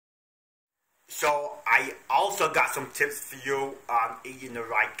So I also got some tips for you on eating the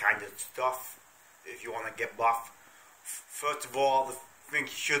right kind of stuff if you want to get buff. First of all, the things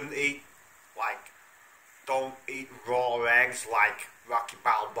you shouldn't eat, like don't eat raw eggs like Rocky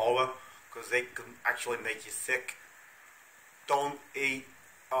Balboa, because they can actually make you sick. Don't eat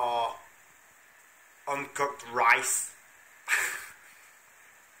uncooked rice.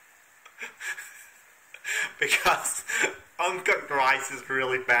 Because uncooked rice is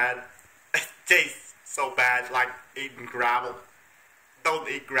really bad. It tastes so bad, like eating gravel. Don't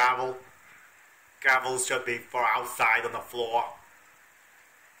eat gravel. Gravel should be for outside on the floor.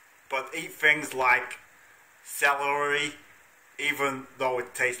 But eat things like celery, even though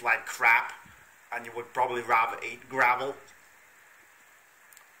it tastes like crap, and you would probably rather eat gravel.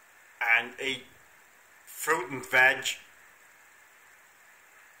 And eat fruit and veg.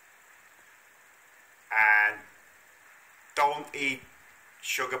 And don't eat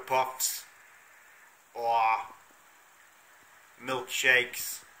sugar puffs or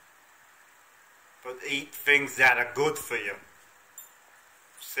milkshakes, but eat things that are good for you.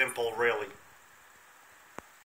 Simple, really.